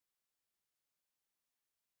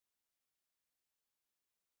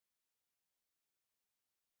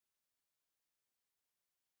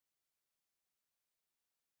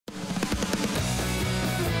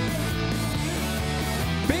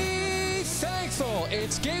thankful.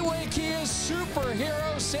 It's Gateway Kia's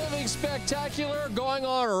Superhero Savings Spectacular going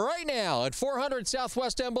on right now at 400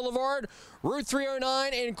 Southwest End Boulevard, Route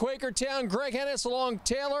 309 in Quakertown. Greg Hennis along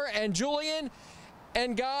Taylor and Julian.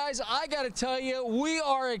 And guys, I got to tell you, we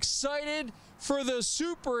are excited for the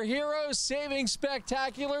Superhero Savings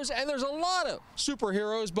Spectaculars. And there's a lot of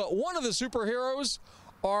superheroes, but one of the superheroes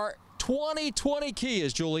are 2020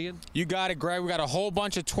 Kias, Julian. You got it, Greg. We got a whole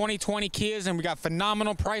bunch of 2020 Kias, and we got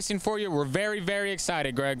phenomenal pricing for you. We're very, very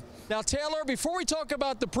excited, Greg. Now, Taylor, before we talk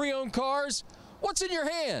about the pre-owned cars, what's in your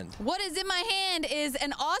hand? What is in my hand is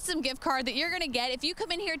an awesome gift card that you're going to get if you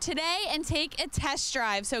come in here today and take a test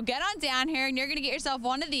drive. So get on down here and you're going to get yourself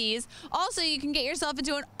one of these. Also, you can get yourself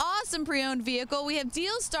into an awesome pre-owned vehicle. We have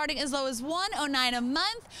deals starting as low as $109 a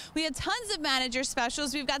month. We have tons of manager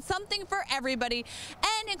specials. We've got something for everybody.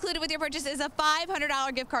 And included with your purchase is a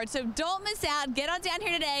 $500 gift card. So don't miss out. Get on down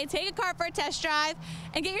here today, take a car for a test drive,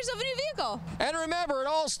 and get yourself a new vehicle. And remember, it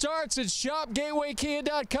all starts at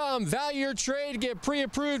shopgatewaykia.com. Value your trade, get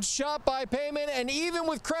pre-approved, shop by payment, and even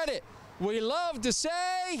with credit. We love to say,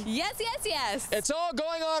 yes, yes, yes. It's all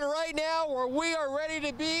going on right now where we are ready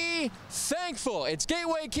to be thankful. It's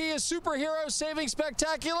Gateway Kia's Superhero Savings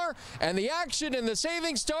Spectacular, and the action and the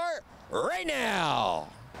savings start right now.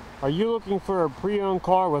 Are you looking for a pre-owned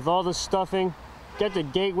car with all the stuffing? Get to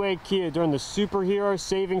Gateway Kia during the Superhero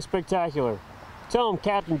Savings Spectacular. Tell them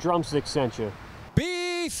Captain Drumstick sent you.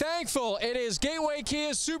 Be thankful. It is Gateway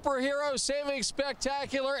Kia's Superhero Savings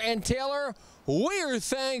Spectacular. And Taylor, we are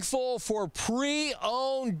thankful for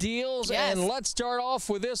pre-owned deals. Yes. And let's start off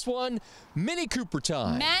with this one, Mini Cooper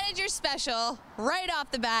time. Manager special right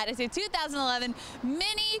off the bat. It's a 2011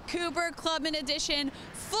 Mini Cooper Clubman Edition,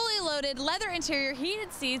 fully loaded, leather interior,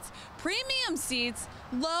 heated seats, premium seats,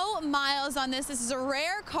 low miles on this. This is a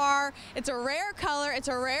rare car. It's a rare color. It's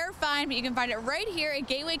a rare find, but you can find it right here at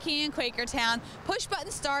Gateway Kia in Quakertown. Push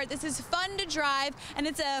button start. This is fun to drive, and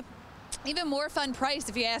it's a even more fun price,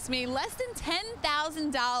 if you ask me. Less than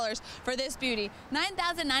 $10,000 for this beauty.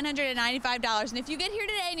 $9,995. And if you get here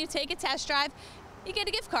today and you take a test drive, you get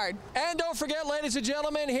a gift card. And don't forget, ladies and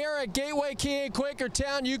gentlemen, here at Gateway Kia in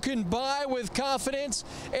Quakertown, you can buy with confidence.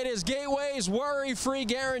 It is Gateway's worry-free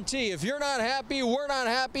guarantee. If you're not happy, we're not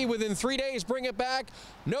happy. Within 3 days, bring it back.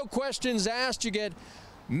 No questions asked. You get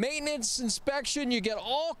maintenance inspection. You get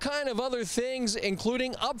all kind of other things,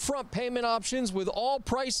 including upfront payment options with all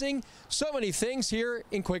pricing. So many things here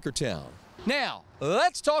in Quakertown. Now,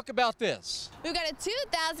 let's talk about this. We've got a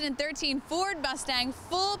 2013 Ford Mustang,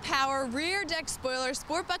 full power, rear deck spoiler,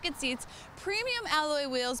 sport bucket seats, premium alloy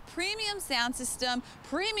wheels, premium sound system,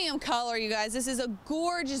 premium color, you guys. This is a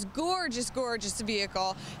gorgeous, gorgeous, gorgeous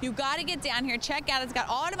vehicle. You've got to get down here, check out. It's got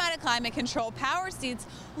automatic climate control, power seats,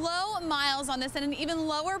 low miles on this, and an even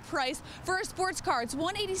lower price for a sports car. It's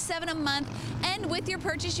 $187 a month, and with your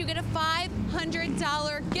purchase, you get a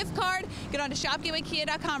 $500 gift card. Get on to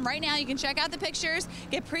shopgatewaykia.com right now. You can check out the pictures,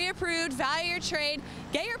 get pre-approved, value your trade,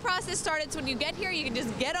 get your process started, so when you get here, you can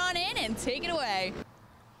just get on in and take it away.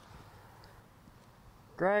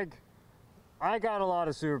 Greg, I got a lot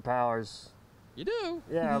of superpowers. You do?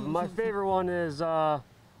 Yeah, my favorite one is I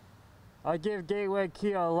give Gateway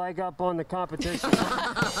Kia a leg up on the competition. Yeah,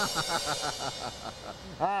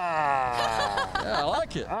 I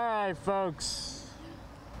like it. All right, folks.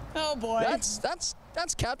 Oh boy.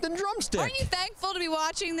 That's Captain Drumstick. Aren't you thankful to be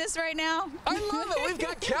watching this right now? I love it. We've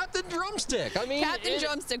got Captain Drumstick. I mean, Captain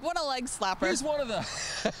Drumstick, what a leg slapper. He's one of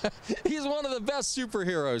the best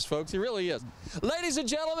superheroes, folks. He really is. Ladies and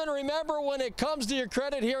gentlemen, remember, when it comes to your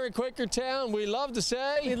credit here in Quakertown, we love to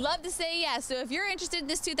say, we'd love to say yes. So if you're interested in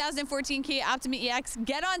this 2014 Kia Optima EX,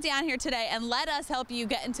 get on down here today and let us help you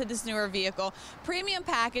get into this newer vehicle. Premium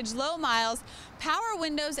package, low miles, power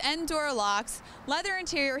windows and door locks, leather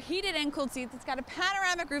interior, heated and cooled seats. It's got a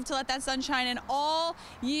panoramic roof to let that sun shine in all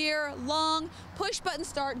year long. Push button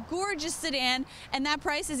start, gorgeous sedan, and that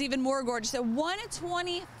price is even more gorgeous. So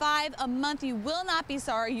 $125 a month. You will not be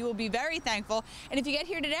sorry. You will be very thankful. And if you get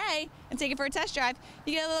here today and take it for a test drive,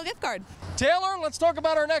 you get a little gift card. Taylor, let's talk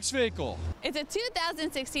about our next vehicle. It's a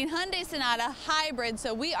 2016 Hyundai Sonata Hybrid,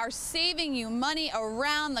 so we are saving you money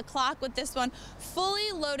around the clock with this one.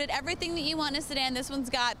 Fully loaded, everything that you want in a sedan, this one's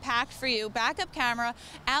got packed for you. Backup camera,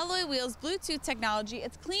 alloy wheels, Bluetooth technology.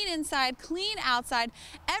 It's clean inside, clean outside,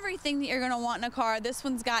 everything that you're gonna want in a car. This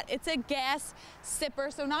one's got, it's a gas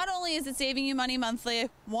sipper, so not only is it saving you money monthly,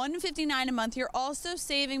 $159 a month, you're also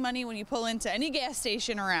saving money when you pull into any gas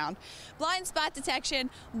station around. Blind spot detection,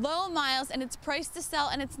 low miles, and it's priced to sell,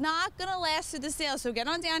 and it's not gonna last through the sale. So get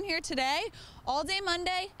on down here today, all day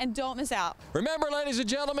Monday, and don't miss out. Remember, ladies and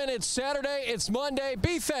gentlemen, it's Saturday, it's Monday.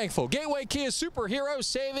 Be thankful. Gateway Kia Superhero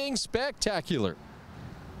Savings Spectacular.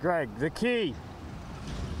 Greg, the key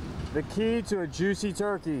to a juicy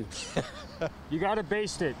turkey. You gotta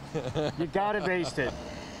baste it. You gotta baste it.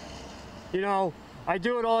 You know, I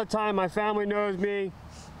do it all the time. My family knows me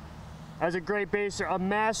as a great baster, a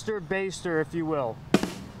master baster, if you will.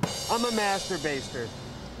 I'm a master baster.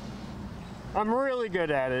 I'm really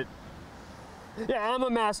good at it. Yeah, I'm a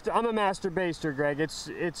master baster, Greg. It's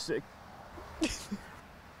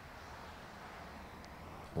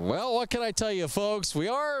Well, what can I tell you, folks? We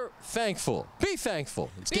are thankful. Be thankful.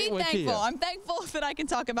 It's Be Gateway thankful. Kia. I'm thankful that I can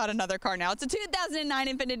talk about another car now. It's a 2009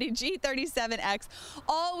 Infiniti G37X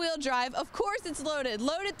all-wheel drive. Of course, it's loaded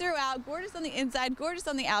throughout. Gorgeous on the inside, gorgeous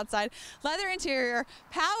on the outside. Leather interior,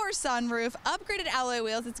 power sunroof, upgraded alloy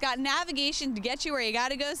wheels. It's got navigation to get you where you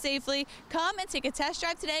got to go safely. Come and take a test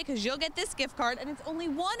drive today because you'll get this gift card, and it's only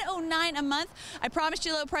 $109 a month. I promised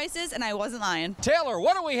you low prices, and I wasn't lying. Taylor,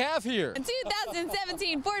 what do we have here? A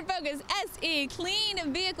 2017 Ford Focus SE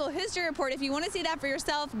Clean Vehicle History Report. If you want to see that for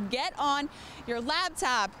yourself, get on your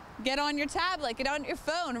laptop, get on your tablet, get on your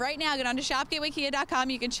phone. Right now, get on to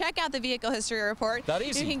shopgatewaykia.com. You can check out the Vehicle History Report. That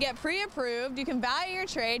easy. You can get pre-approved. You can value your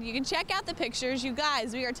trade. You can check out the pictures. You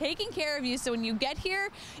guys, we are taking care of you, so when you get here,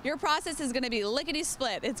 your process is going to be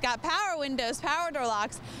lickety-split. It's got power windows, power door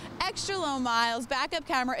locks, extra low miles, backup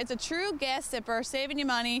camera. It's a true gas sipper, saving you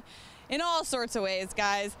money in all sorts of ways,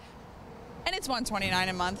 guys. And it's $129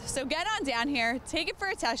 a month. So get on down here, take it for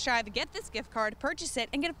a test drive, get this gift card, purchase it,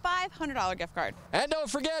 and get a $500 gift card. And don't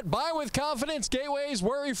forget, buy with confidence. Gateway's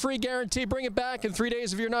worry-free guarantee. Bring it back in 3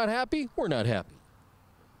 days. If you're not happy, we're not happy.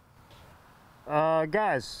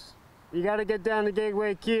 Guys, you got to get down to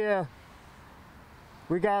Gateway Kia.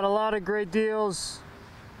 We got a lot of great deals,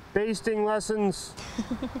 basting lessons,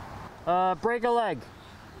 break a leg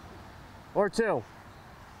or two.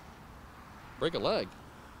 Break a leg.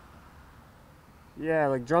 Yeah,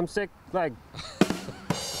 like drumstick leg.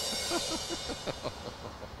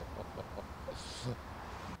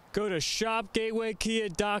 Go to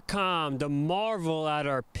shopgatewaykia.com to marvel at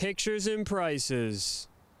our pictures and prices.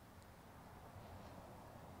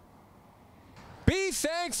 Be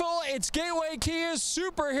thankful. It's Gateway Kia's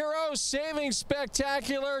Superhero Savings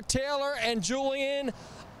Spectacular. Taylor and Julian,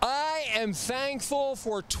 I am thankful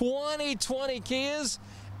for 2020 Kias.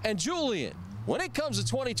 And Julian, when it comes to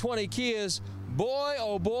 2020 Kias, boy,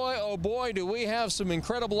 oh boy, do we have some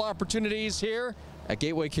incredible opportunities here at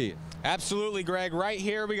Gateway Kia. Absolutely, Greg. Right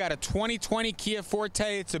here, we got a 2020 Kia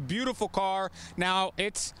Forte. It's a beautiful car. Now,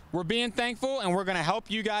 we're being thankful, and we're going to help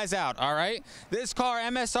you guys out, all right? This car,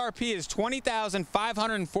 MSRP, is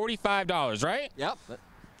 $20,545, right? Yep.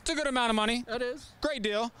 It's a good amount of money. That is. Great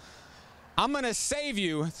deal. I'm going to save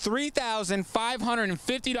you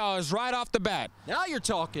 $3,550 right off the bat. Now you're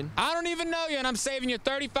talking. I don't even know you, and I'm saving you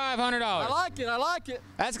 $3,500. I like it. I like it.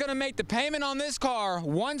 That's going to make the payment on this car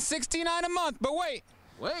 $169 a month. But wait.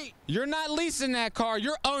 You're not leasing that car.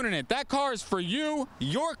 You're owning it. That car is for you,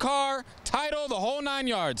 your car, title, the whole 9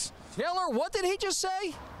 yards. Taylor, what did he just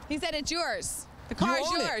say? He said it's yours. The car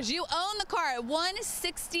is yours. You own the car at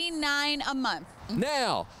 $169 a month.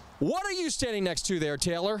 Now, what are you standing next to there,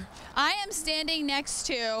 Taylor? I am standing next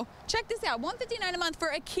to, check this out, $159 a month for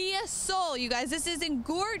a Kia Soul. You guys, this is in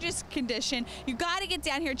gorgeous condition. You got to get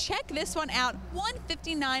down here. Check this one out,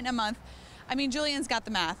 $159 a month. I mean, Julian's got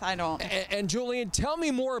the math. I don't. And Julian, tell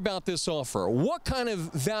me more about this offer. What kind of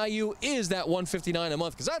value is that $159 a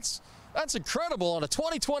month? Because that's incredible on a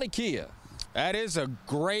 2020 Kia. That is a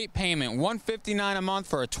great payment. $159 a month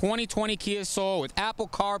for a 2020 Kia Soul with Apple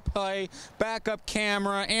CarPlay, backup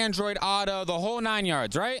camera, Android Auto, the whole 9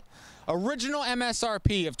 yards, right? Original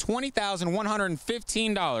MSRP of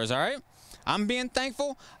 $20,115, all right? I'm being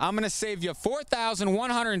thankful. I'm going to save you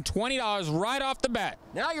 $4,120 right off the bat.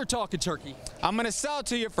 Now you're talking turkey. I'm going to sell it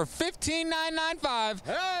to you for $15,995.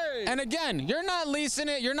 Hey! And again, you're not leasing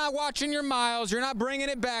it. You're not watching your miles. You're not bringing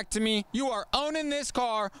it back to me. You are owning this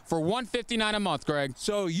car for $159 a month, Greg.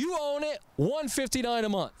 So you own it, $159 a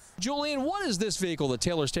month. Julian, what is this vehicle that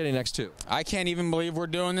Taylor's standing next to? I can't even believe we're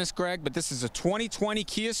doing this, Greg, but this is a 2020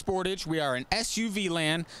 Kia Sportage. We are in SUV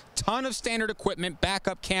land, ton of standard equipment,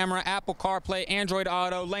 backup camera, Apple CarPlay, Android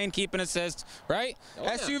Auto, lane keeping assist, right? Oh,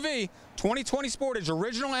 yeah. SUV, 2020 Sportage,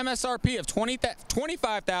 original MSRP of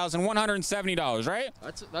 $25,170, right?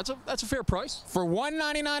 That's a fair price. For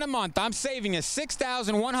 $199 a month, I'm saving you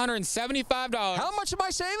 $6,175. How much am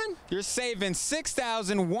I saving? You're saving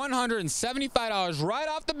 $6,175 right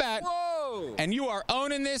off the bat. Whoa! Oh! And you are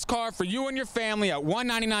owning this car for you and your family at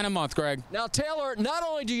 $199 a month, Greg. Now, Taylor, not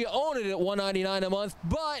only do you own it at $199 a month,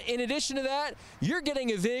 but in addition to that, you're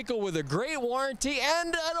getting a vehicle with a great warranty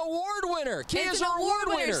and an award winner. Kia's It's an award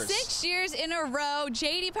winner, winners. 6 years in a row,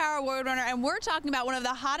 JD Power Award winner, and we're talking about one of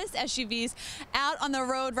the hottest SUVs out on the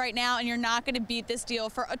road right now, and you're not going to beat this deal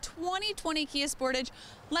for a 2020 Kia Sportage,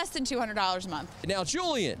 less than $200 a month. Now,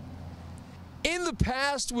 Julian, in the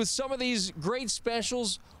past with some of these great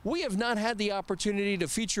specials, we have not had the opportunity to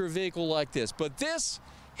feature a vehicle like this, but this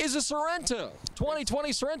is a Sorento,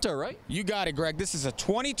 2020 Sorento, right? You got it, Greg. This is a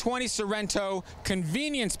 2020 Sorento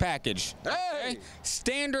convenience package. Hey!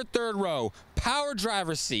 Standard third row, power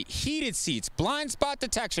driver's seat, heated seats, blind spot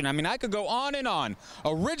detection. I mean, I could go on and on.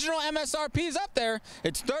 Original MSRP is up there.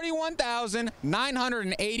 It's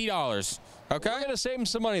 $31,980. Okay? We're going to save him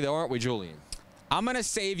some money, though, aren't we, Julian? I'm going to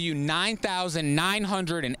save you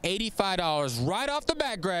 $9,985 right off the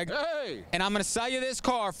bat, Greg. Hey! And I'm going to sell you this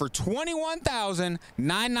car for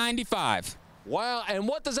 $21,995. Wow, and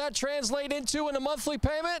what does that translate into in a monthly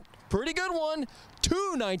payment? Pretty good one,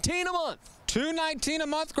 $219 a month. $219 a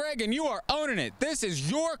month, Greg, and you are owning it. This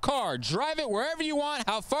is your car. Drive it wherever you want,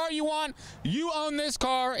 how far you want. You own this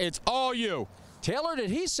car. It's all you. Taylor, did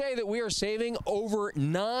he say that we are saving over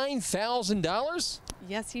 $9,000?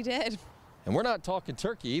 Yes, he did. And we're not talking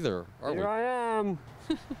turkey either, are we? Here I am.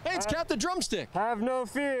 Hey, it's Captain Drumstick. Have no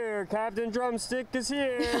fear. Captain Drumstick is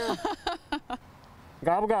here.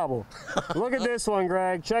 Gobble, gobble. Look at this one,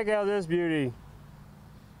 Greg. Check out this beauty.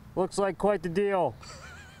 Looks like quite the deal.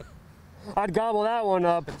 I'd gobble that one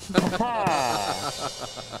up.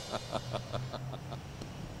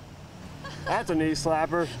 That's a knee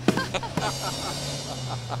slapper.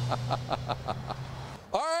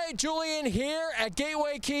 All right, Julian, here at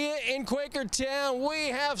Gateway Kia in Quakertown, we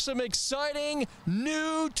have some exciting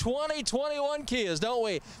new 2021 Kias, don't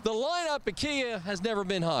we? The lineup at Kia has never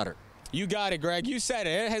been hotter. You got it, Greg. You said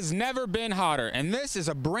it. It has never been hotter. And this is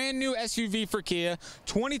a brand new SUV for Kia,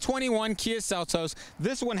 2021 Kia Seltos.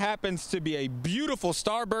 This one happens to be a beautiful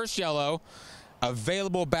starburst yellow,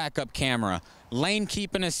 available backup camera, lane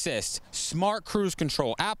keep and assist, smart cruise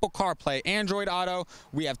control, Apple CarPlay, Android Auto.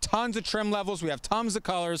 We have tons of trim levels. We have tons of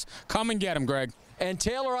colors. Come and get them, Greg. And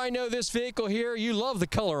Taylor, I know this vehicle here, you love the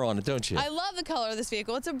color on it, don't you? I love the color of this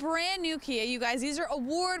vehicle. It's a brand new Kia, you guys. These are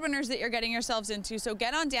award winners that you're getting yourselves into. So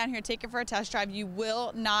get on down here, take it for a test drive. You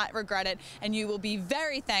will not regret it, and you will be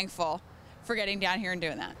very thankful for getting down here and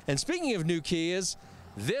doing that. And speaking of new Kias,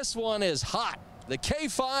 this one is hot. The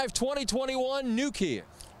K5 2021 new Kia.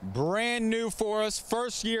 Brand new for us,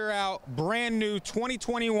 first year out, brand new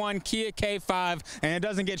 2021 Kia K5, and it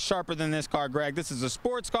doesn't get sharper than this car, Greg. This is a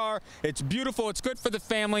sports car. It's beautiful. It's good for the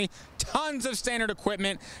family. Tons of standard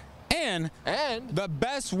equipment. And the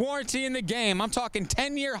best warranty in the game. I'm talking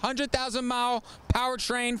 10-year, 100,000-mile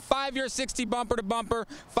powertrain, 5-year 60 bumper-to-bumper,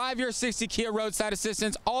 5-year 60 Kia roadside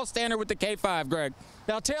assistance, all standard with the K5, Greg.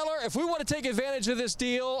 Now, Taylor, if we want to take advantage of this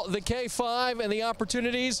deal, the K5 and the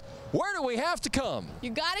opportunities, where do we have to come?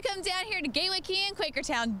 You got to come down here to Gateway Kia in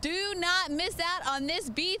Quakertown. Do not miss out on this.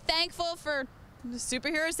 Be thankful for the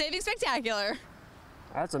Superhero Savings Spectacular.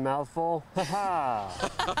 That's a mouthful.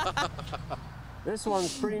 This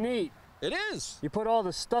one's pretty neat. It is. You put all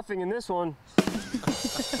the stuffing in this one.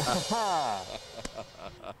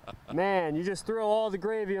 Man, you just throw all the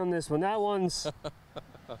gravy on this one. That one's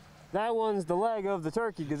the leg of the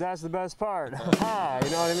turkey, because that's the best part. You know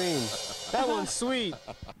what I mean? That one's sweet,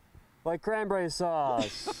 like cranberry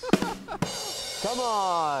sauce. Come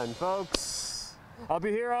on, folks. I'll be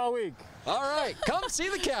here all week. All right, come see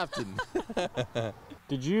the captain.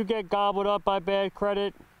 Did you get gobbled up by bad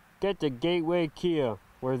credit? Get to Gateway Kia,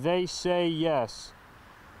 where they say yes.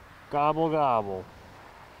 Gobble, gobble.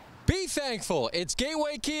 Be thankful. It's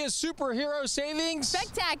Gateway Kia's Superhero Savings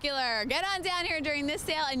Spectacular. Get on down here during this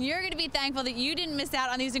sale, and you're going to be thankful that you didn't miss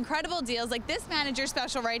out on these incredible deals like this manager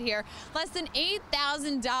special right here. Less than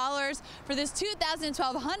 $8,000 for this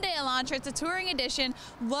 2012 Hyundai Elantra. It's a touring edition.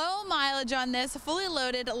 Low mileage on this, fully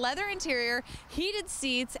loaded, leather interior, heated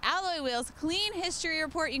seats, alloy wheels, clean history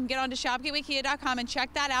report. You can get on to shopgatewaykia.com and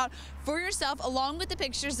check that out for yourself, along with the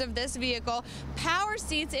pictures of this vehicle. Power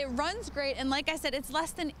seats, it runs great, and like I said, it's less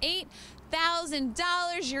than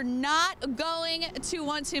 $8,000. You're not going to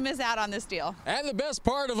want to miss out on this deal. And the best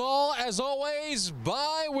part of all, as always,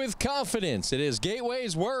 buy with confidence. It is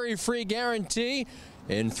Gateway's worry-free guarantee.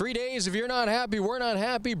 In 3 days, if you're not happy, we're not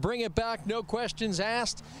happy, bring it back, no questions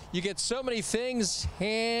asked. You get so many things.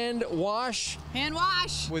 Hand wash. Hand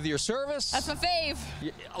wash. With your service. That's my fave.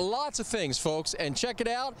 Lots of things, folks. And check it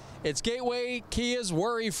out. It's Gateway Kia's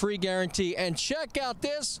worry-free guarantee. And check out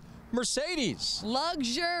this Mercedes.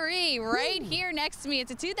 Luxury right here next to me.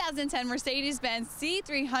 It's a 2010 Mercedes-Benz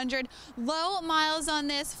C300. Low miles on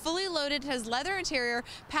this, fully loaded, has leather interior,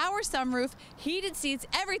 power sunroof, heated seats,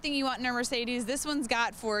 everything you want in a Mercedes. This one's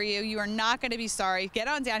got for you. You are not going to be sorry. Get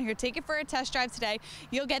on down here, take it for a test drive today.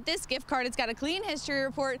 You'll get this gift card. It's got a clean history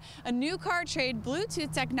report, a new car trade,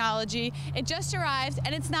 Bluetooth technology. It just arrived,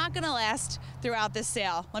 and it's not going to last throughout this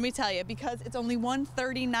sale. Let me tell you, because it's only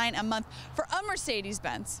 $139 a month for a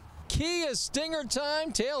Mercedes-Benz. Kia Stinger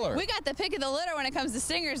time, Taylor. We got the pick of the litter when it comes to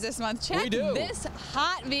Stingers this month. Check We do. this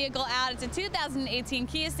hot vehicle out. It's a 2018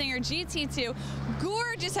 Kia Stinger GT2.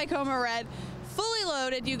 Gorgeous Tacoma red. Fully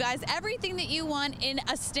loaded, you guys. Everything that you want in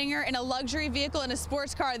a Stinger, in a luxury vehicle, in a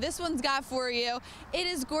sports car, this one's got for you. It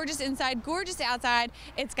is gorgeous inside, gorgeous outside.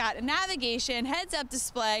 It's got navigation, heads-up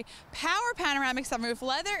display, power panoramic sunroof,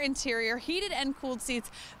 leather interior, heated and cooled seats,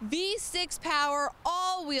 V6 power,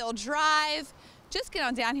 all-wheel drive. Just get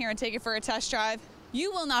on down here and take it for a test drive.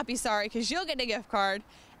 You will not be sorry because you'll get a gift card,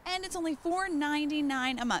 and it's only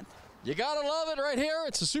 $4.99 a month. You gotta love it right here.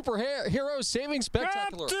 It's a superhero savings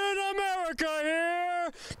spectacular. Captain America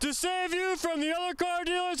here to save you from the other car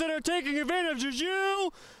dealers that are taking advantage of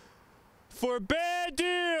you for bad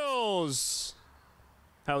deals.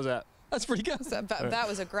 How's that? That's pretty good. That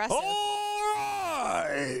was aggressive. All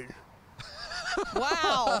right.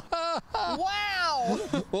 Wow. Wow.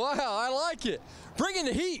 Wow, I like it. Bringing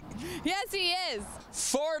the heat. Yes, he is.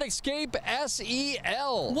 Ford Escape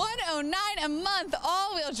SEL. $109 a month,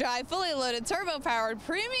 all-wheel drive, fully loaded, turbo-powered,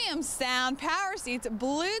 premium sound, power seats,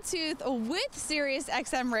 Bluetooth with Sirius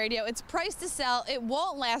XM radio. It's priced to sell. It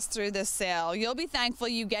won't last through this sale. You'll be thankful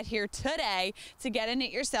you get here today to get in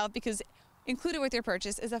it yourself, because included with your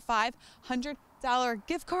purchase is a $500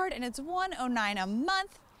 gift card, and it's $109 a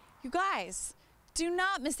month. You guys, do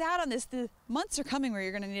not miss out on this. The months are coming where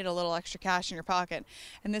you're going to need a little extra cash in your pocket,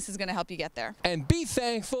 and this is going to help you get there. And be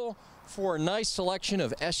thankful for a nice selection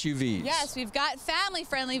of SUVs. Yes, we've got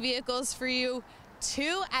family-friendly vehicles for you,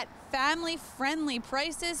 too, at family-friendly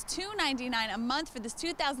prices. $299 a month for this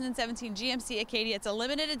 2017 GMC Acadia. It's a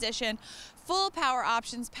limited edition, full power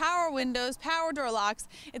options, power windows, power door locks.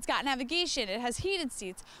 It's got navigation. It has heated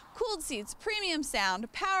seats, cooled seats, premium sound,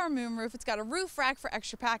 power moonroof. It's got a roof rack for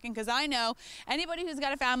extra packing, because I know anybody who's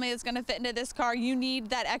got a family that's going to fit into this car, you need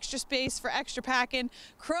that extra space for extra packing.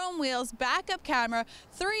 Chrome wheels, backup camera,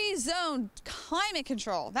 3-zone climate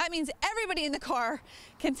control. That means everybody in the car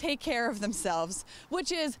can take care of themselves,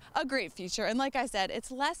 which is a great feature. And like I said,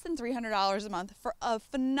 it's less than $300 a month for a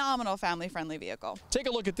phenomenal family-friendly vehicle. Take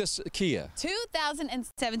a look at this Kia.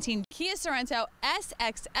 2017 Kia Sorento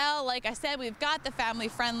SXL. Like I said, we've got the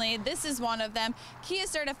family-friendly. This is one of them. Kia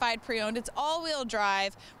certified pre-owned. It's all-wheel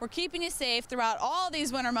drive. We're keeping you safe throughout all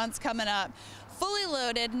these winter months coming up. Fully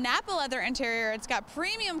loaded, Napa leather interior. It's got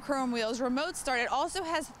premium chrome wheels, remote start. It also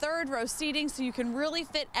has third row seating, so you can really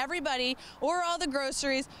fit everybody or all the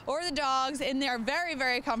groceries or the dogs in there very,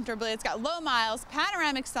 very comfortably. It's got low miles,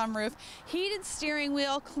 panoramic sunroof, heated steering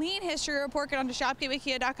wheel, clean history report. Get on to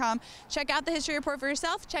shopgatewaykia.com. Check out the history report for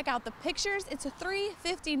yourself. Check out the pictures. It's a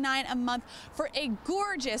 $359 a month for a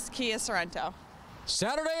gorgeous Kia Sorento.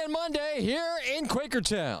 Saturday and Monday here in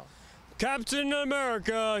Quakertown. Captain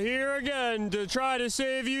America here again to try to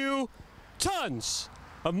save you tons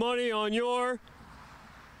of money on your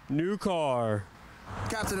new car.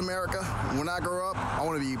 Captain America, when I grow up, I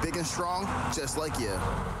want to be big and strong, just like you.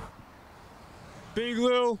 Big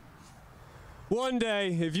Lou, one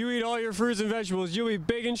day, if you eat all your fruits and vegetables, you'll be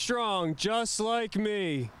big and strong, just like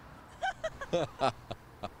me.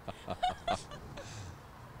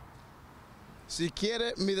 Si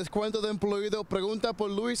quiere mi descuento de empleado, pregunta por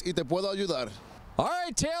Luis y te puedo ayudar. All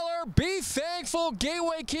right, Taylor, be thankful.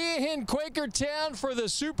 Gateway Kia in Quakertown for the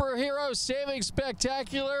Superhero Savings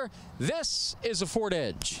Spectacular. This is a Ford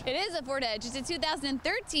Edge. It is a Ford Edge. It's a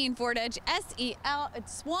 2013 Ford Edge SEL.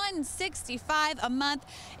 It's $165 a month.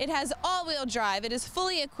 It has all-wheel drive. It is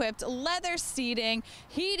fully equipped, leather seating,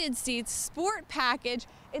 heated seats, sport package.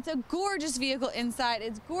 It's a gorgeous vehicle inside.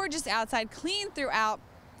 It's gorgeous outside, clean throughout.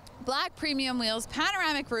 Black premium wheels,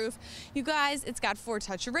 panoramic roof. You guys, it's got Ford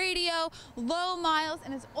Touch radio, low miles,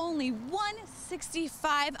 and it's only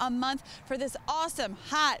 $165 a month for this awesome,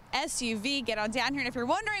 hot SUV. Get on down here, and if you're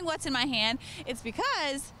wondering what's in my hand, it's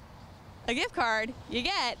because a gift card you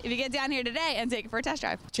get if you get down here today and take it for a test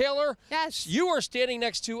drive. Taylor, Yes. you are standing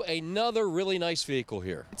next to another really nice vehicle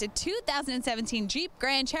here. It's a 2017 Jeep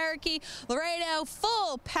Grand Cherokee Laredo,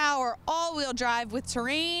 full power, all-wheel drive with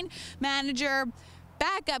terrain manager,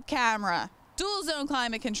 backup camera, dual zone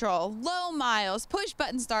climate control, low miles, push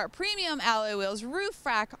button start, premium alloy wheels, roof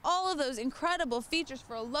rack, all of those incredible features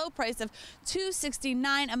for a low price of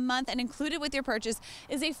 $269 a month, and included with your purchase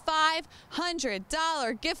is a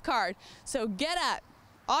 $500 gift card. So get up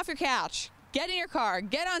off your couch, get in your car,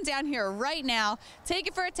 get on down here right now, take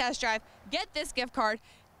it for a test drive, get this gift card,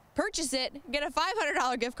 purchase it, get a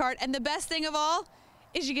 $500 gift card, and the best thing of all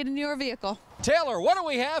is you get a newer vehicle. Taylor, what do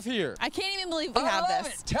we have here? I can't even believe we have love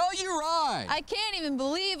this. It. Telluride. I can't even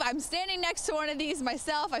believe I'm standing next to one of these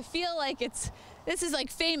myself. I feel like this is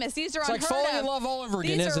like famous. These are unheard of. It's like falling in love all over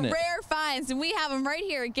again, isn't it? These are rare finds, and we have them right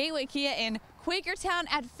here at Gateway Kia in Quakertown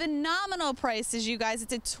at phenomenal prices, you guys.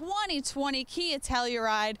 It's a 2020 Kia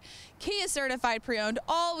Telluride, Kia certified pre-owned,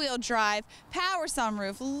 all-wheel drive, power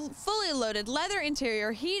sunroof, fully loaded, leather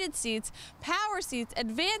interior, heated seats, power seats,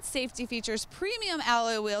 advanced safety features, premium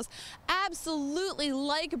alloy wheels, absolutely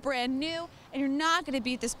like brand new, and you're not going to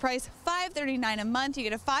beat this price. $539 a month. You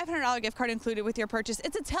get a $500 gift card included with your purchase.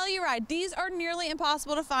 It's a Telluride. These are nearly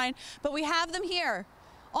impossible to find, but we have them here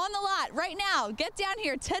on the lot right now. Get down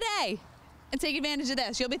here today and take advantage of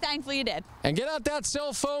this. You'll be thankful you did. And get out that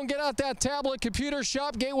cell phone, get out that tablet, computer,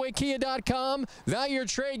 shop gatewaykia.com. Value your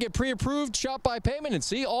trade, get pre-approved, shop by payment, and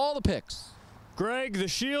see all the pics. Greg, the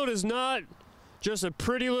shield is not just a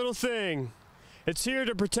pretty little thing. It's here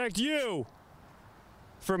to protect you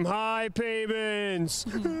from high payments.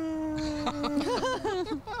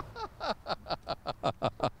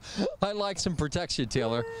 I like some protection,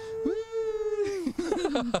 Taylor.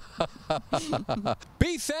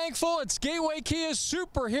 Be thankful. It's Gateway Kia's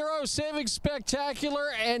Superhero Savings Spectacular.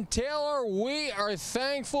 And Taylor, we are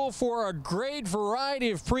thankful for a great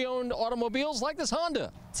variety of pre-owned automobiles like this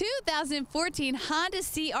Honda. 2014 Honda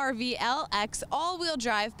CR-V LX, all-wheel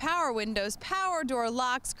drive, power windows, power door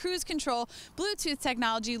locks, cruise control, Bluetooth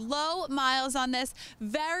technology, low miles on this.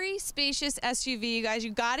 Very spacious SUV, you guys.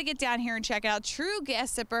 You got to get down here and check it out. True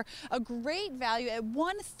gas sipper, a great value at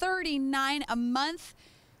 $139 a month.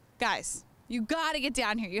 Guys, you got to get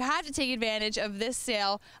down here. You have to take advantage of this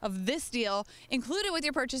sale, of this deal. Included with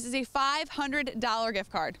your purchase is a $500 gift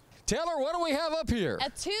card. Taylor, what do we have up here? A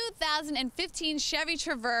 2015 Chevy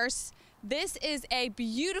Traverse. This is a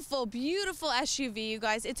beautiful, beautiful SUV, you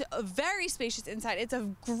guys. It's a very spacious inside. It's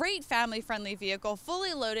a great family-friendly vehicle,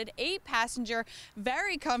 fully loaded, 8-passenger,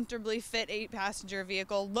 very comfortably fit 8-passenger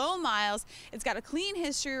vehicle, low miles. It's got a clean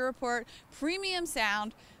history report, premium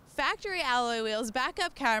sound, factory alloy wheels,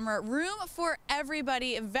 backup camera, room for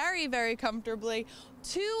everybody, very, very comfortably.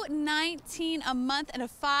 $219 a month and a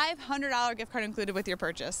 $500 gift card included with your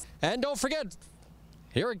purchase. And don't forget,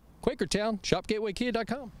 here at Quakertown,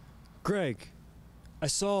 shopgatewaykia.com. Greg, I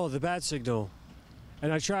saw the bat signal,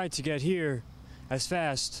 and I tried to get here as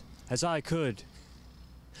fast as I could.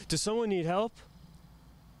 Does someone need help?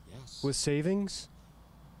 Yes. With savings?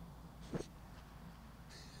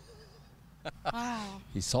 Wow.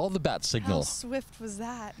 He saw the bat signal. How swift was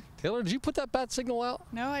that? Taylor, did you put that bat signal out?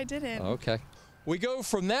 No, I didn't. Okay. We go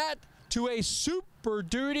from that to a Super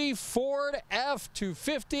Duty Ford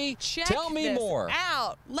F-250. Check Tell me this more.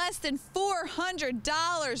 out. Less than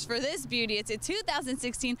 $400 for this beauty. It's a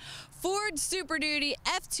 2016 Ford Super Duty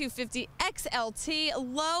F-250 XLT.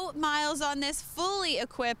 Low miles on this, fully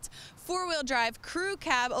equipped, 4-wheel drive, crew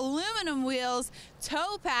cab, aluminum wheels,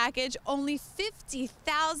 tow package, only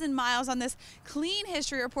 50,000 miles on this. Clean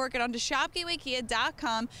history report. Get on to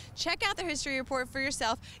shopgatewaykia.com. Check out the history report for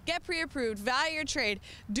yourself. Get pre-approved, value your trade.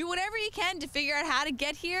 Do whatever you can to figure out how to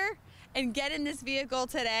get here and get in this vehicle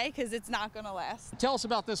today, because it's not going to last. Tell us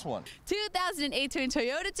about this one. 2008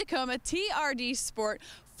 Toyota Tacoma TRD Sport,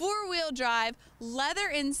 4-wheel drive, leather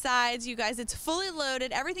insides. You guys, it's fully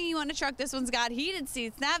loaded. Everything you want in a truck. This one's got heated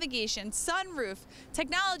seats, navigation, sunroof,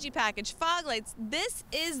 technology package, fog lights. This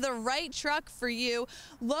is the right truck for you.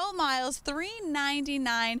 Low miles,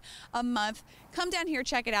 $399 a month. Come down here,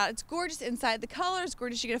 check it out. It's gorgeous inside. The color is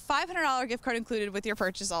gorgeous. You get a $500 gift card included with your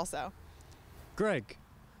purchase also. Greg,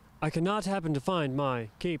 I cannot happen to find my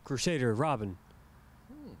Cape Crusader Robin.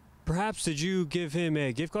 Perhaps did you give him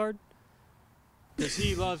a gift card? Because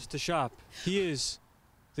he loves to shop. He is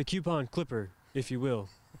the coupon clipper, if you will.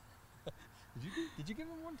 Did you give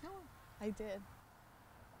him one, Taylor? I did.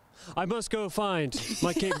 I must go find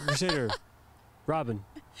my Cape Crusader Robin.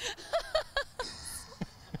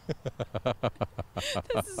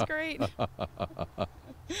 This is great.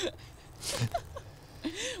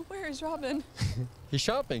 Where is Robin? He's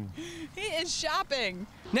shopping. He is shopping.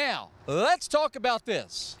 Now, let's talk about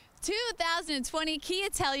this. 2020 Kia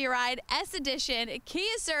Telluride S Edition,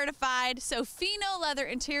 Kia certified, Sofino leather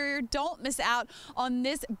interior. Don't miss out on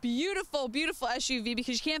this beautiful, beautiful SUV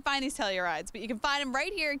because you can't find these Tellurides, but you can find them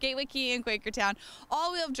right here at Gateway Kia in Quakertown.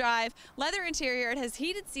 All-wheel drive, leather interior. It has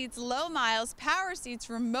heated seats, low miles, power seats,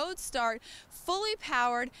 remote start, fully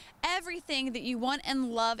powered, everything that you want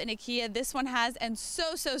and love in a Kia. This one has, and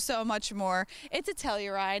so much more. It's a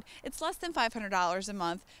Telluride. It's less than $500 a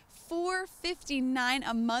month. $459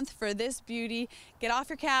 a month for this beauty. Get off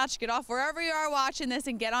your couch, get off wherever you are watching this,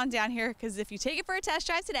 and get on down here, because if you take it for a test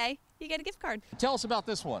drive today, you get a gift card. Tell us about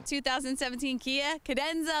this one. 2017 Kia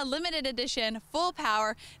Cadenza Limited Edition, full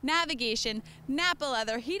power, navigation, Napa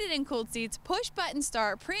leather, heated and cooled seats, push button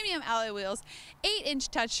start, premium alloy wheels, 8-inch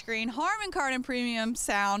touchscreen, Harman Kardon premium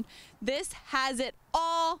sound. This has it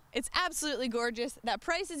all. It's absolutely gorgeous. That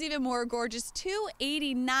price is even more gorgeous,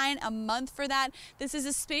 $289 a month for that. This is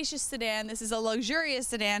a spacious sedan. This is a luxurious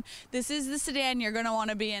sedan. This is the sedan you're going to want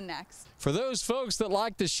to be in next. For those folks that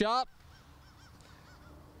like to shop,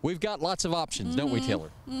 we've got lots of options, don't we, Taylor?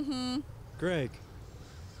 Greg,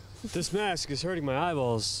 this mask is hurting my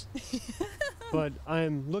eyeballs, but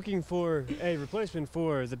I'm looking for a replacement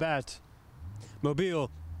for the Batmobile,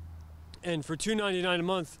 and for $299 a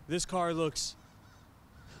month, this car looks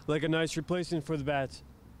like a nice replacement for the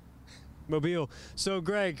Batmobile. So,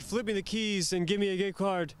 Greg, flip me the keys and give me a gift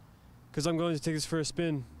card, because I'm going to take this for a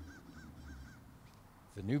spin.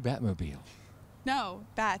 The new Batmobile. No,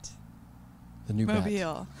 Bat. The new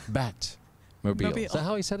Mobile. Batmobile. Mobile. Is that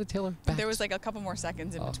how he said it, Taylor? Bat. There was like a couple more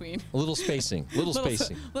seconds in between. A little spacing. Little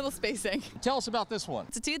spacing. Little spacing. Tell us about this one.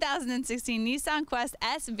 It's a 2016 Nissan Quest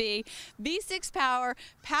SV, V6 power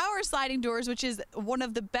sliding doors, which is one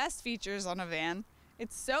of the best features on a van.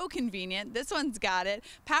 It's so convenient. This one's got it.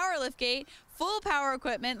 Power liftgate, full power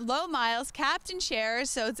equipment, low miles, captain chairs,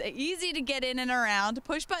 so it's easy to get in and around.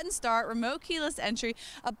 Push button start, remote keyless entry,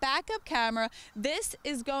 a backup camera. This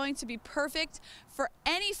is going to be perfect for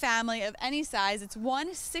any family of any size. It's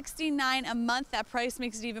 $169 a month. That price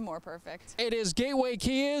makes it even more perfect. It is Gateway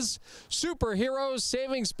Kia's Superheroes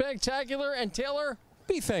Saving Spectacular, and Taylor,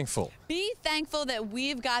 be thankful. Be thankful that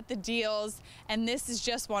we've got the deals, and this is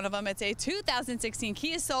just one of them. It's a 2016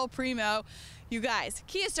 Kia Soul Primo. You guys,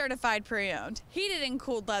 Kia certified pre-owned, heated and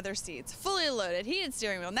cooled leather seats, fully loaded, heated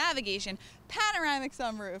steering wheel, navigation, panoramic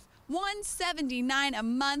sunroof, $179 a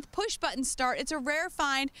month, push button start. It's a rare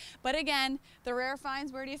find, but again, the rare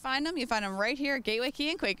finds, where do you find them? You find them right here at Gateway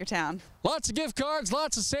Kia in Quakertown. Lots of gift cards,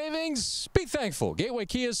 lots of savings. Be thankful. Gateway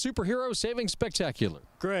Kia's Superhero Saving Spectacular.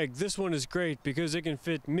 Greg, this one is great because it can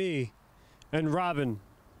fit me and Robin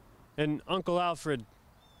and Uncle Alfred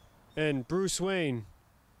and Bruce Wayne.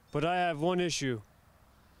 But I have one issue.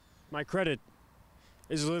 My credit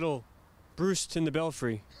is a little bruised in the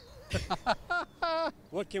belfry.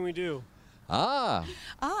 What can we do?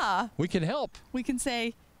 We can help. We can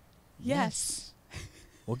say yes.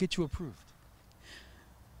 We'll get you approved.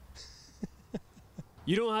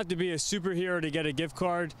 You don't have to be a superhero to get a gift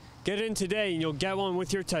card. Get in today and you'll get one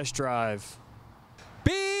with your test drive.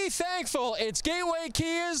 Be thankful. It's Gateway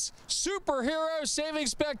Kia's Superhero Saving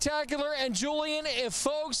Spectacular. And Julian, if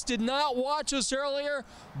folks did not watch us earlier,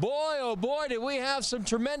 boy, oh boy, did we have some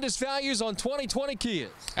tremendous values on 2020 Kias.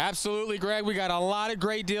 Absolutely, Greg. We got a lot of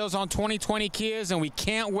great deals on 2020 Kias, and we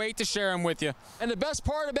can't wait to share them with you. And the best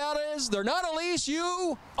part about it is they're not a lease.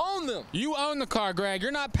 You own them. You own the car, Greg.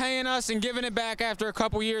 You're not paying us and giving it back after a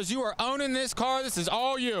couple years. You are owning this car. This is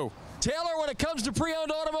all you. Taylor, when it comes to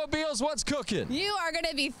pre-owned automobiles, what's cooking? You are going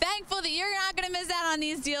to be thankful that you're not going to miss out on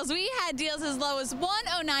these deals. We had deals as low as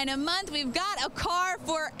 $109 a month. We've got a car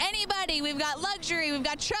for anybody. We've got luxury, we've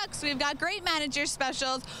got trucks, we've got great manager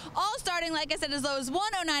specials, all starting, like I said, as low as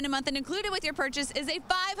 $109 a month, and included with your purchase is a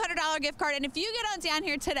 $500 gift card. And if you get on down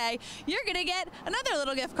here today, you're going to get another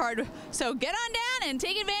little gift card. So get on down and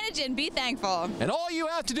take advantage and be thankful. And all you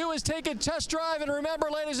have to do is take a test drive. And remember,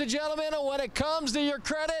 ladies and gentlemen, when it comes to your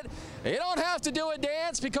credit, you don't have to do a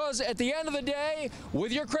dance, because at the end of the day,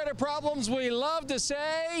 with your credit problems, we love to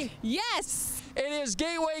say yes. It is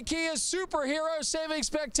Gateway Kia's Superhero Saving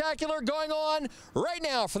Spectacular going on right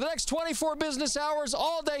now for the next 24 business hours,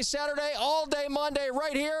 all day Saturday, all day Monday,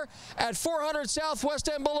 right here at 400 South West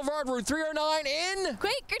End Boulevard, Route 309 in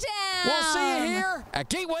Quakertown. We'll see you here at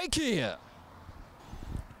Gateway Kia.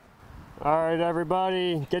 All right,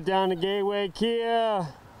 everybody, get down to Gateway Kia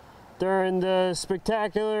during the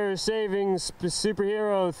spectacular savings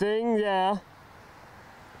superhero thing, yeah.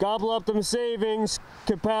 Gobble up them savings,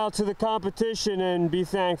 compile to the competition, and be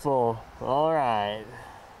thankful. All right.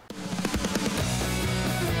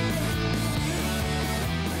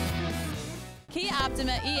 Kia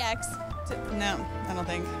Optima EX. No, I don't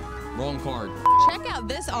think. Wrong card. Check out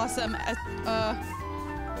this awesome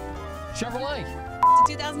Chevrolet. it's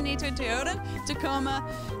a 2008 Toyota Tacoma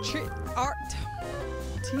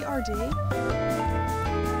TRD.